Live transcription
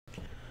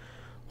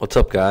What's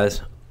up,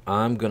 guys?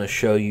 I'm going to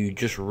show you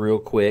just real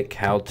quick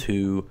how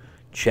to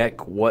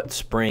check what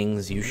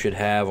springs you should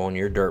have on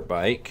your dirt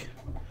bike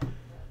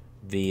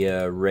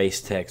via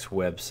Racetech's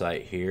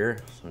website here.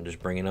 So I'm just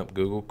bringing up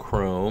Google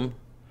Chrome.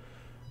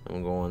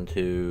 I'm going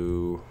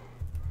to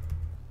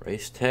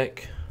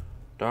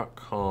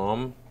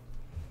racetech.com.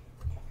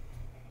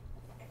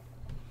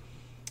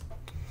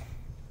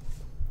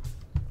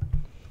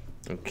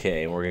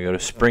 Okay, we're going to go to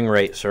spring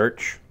rate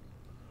search.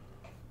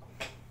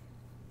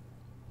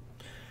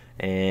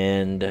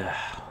 And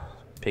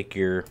pick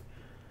your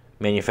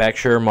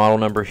manufacturer, model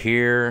number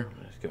here.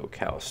 Let's go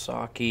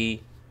Kawasaki.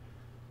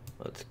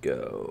 Let's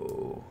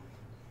go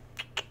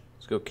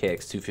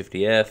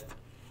KX250F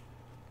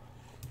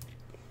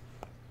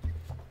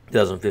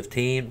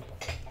 2015.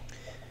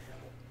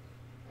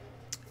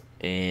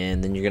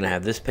 And then you're going to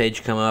have this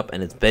page come up,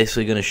 and it's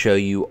basically going to show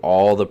you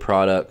all the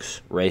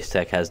products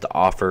Racetech has to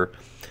offer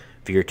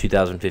for your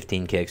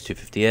 2015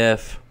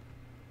 KX250F.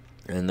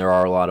 And there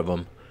are a lot of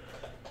them.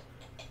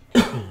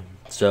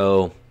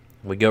 So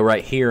we go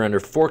right here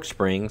under fork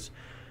springs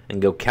and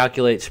go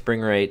calculate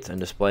spring rates and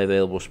display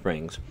available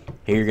springs.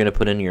 Here you're going to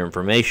put in your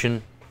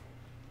information.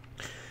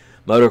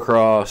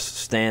 Motocross,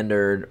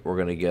 standard, we're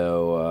going to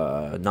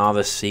go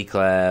novice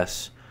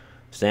C-class,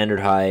 standard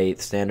height,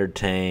 standard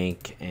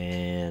tank,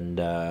 and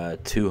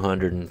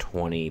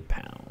 220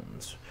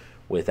 pounds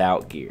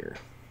without gear.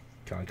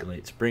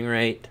 Calculate spring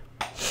rate.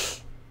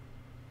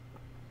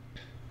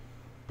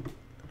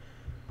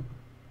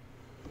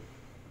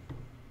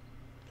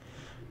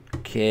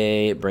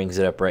 Okay, it brings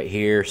it up right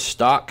here.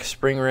 Stock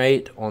spring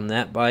rate on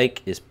that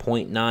bike is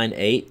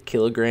 0.98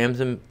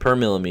 kilograms per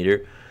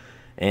millimeter,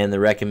 and the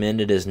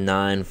recommended is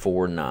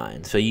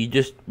 949. So you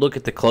just look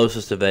at the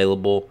closest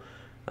available.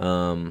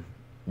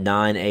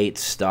 9.8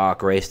 stock.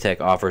 Racetech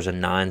offers a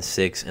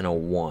 9.6 and a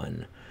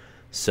 1.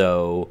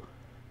 So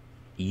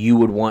you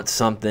would want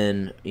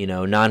something,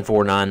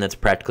 949, that's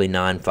practically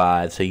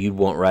 9.5. So you'd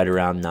want right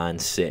around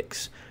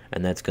 9.6,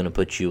 and that's going to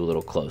put you a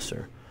little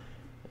closer.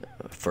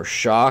 For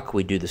shock,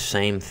 we do the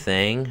same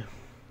thing.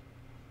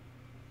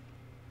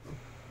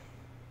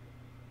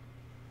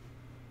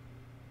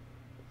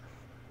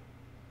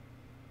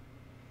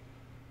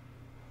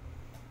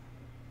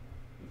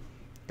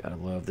 Gotta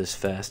love this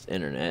fast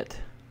internet.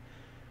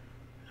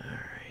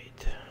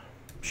 Alright.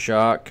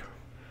 Shock.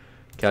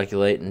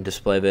 Calculate and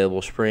display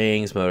available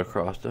springs.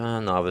 Motocross,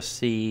 novice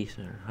C.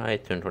 Center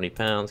height, 220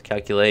 pounds.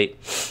 Calculate.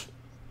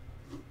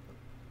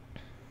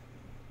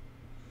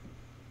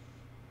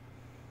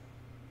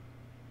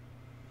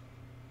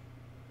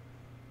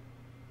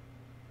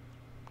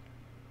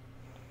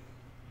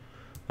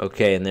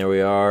 Okay, and there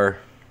we are.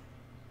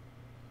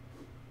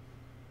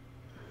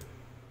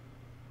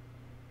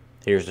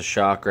 Here's the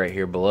shock right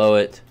here below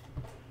it.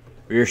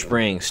 Rear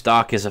spring,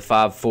 stock is a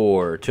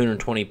 5.4,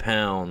 220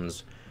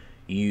 pounds.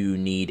 You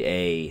need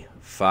a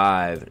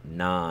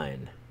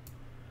 5.9.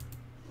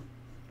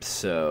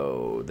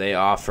 So they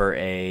offer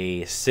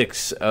a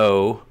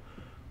 6.0,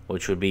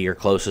 which would be your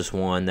closest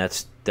one.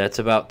 That's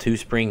about 2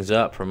 springs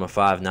up from a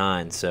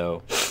 5.9,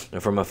 so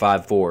from a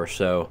 5.4.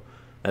 So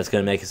that's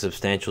going to make a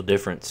substantial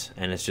difference,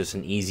 and it's just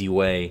an easy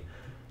way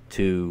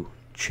to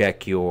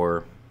check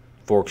your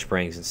fork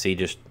springs and see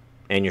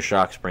and your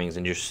shock springs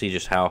and just see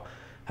how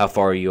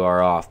far you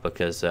are off.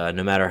 Because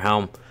no matter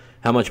how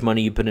much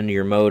money you put into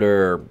your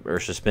motor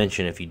or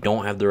suspension, if you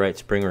don't have the right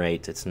spring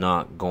rates, it's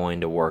not going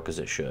to work as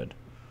it should.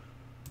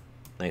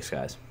 Thanks,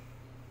 guys.